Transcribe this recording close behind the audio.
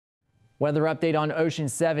Weather update on Ocean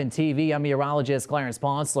 7 TV. I'm meteorologist Clarence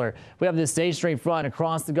Ponsler. We have this stage stream front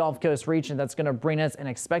across the Gulf Coast region that's going to bring us an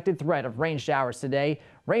expected threat of rain showers today.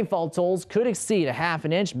 Rainfall totals could exceed a half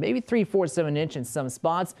an inch, maybe 3/4 of an inch in some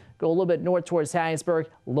spots. Go a little bit north towards Hattiesburg,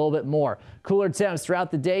 a little bit more. Cooler temps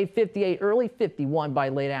throughout the day, 58 early, 51 by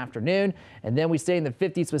late afternoon. And then we stay in the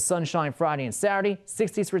 50s with sunshine Friday and Saturday.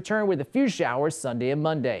 60s return with a few showers Sunday and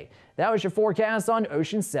Monday. That was your forecast on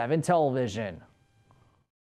Ocean 7 television.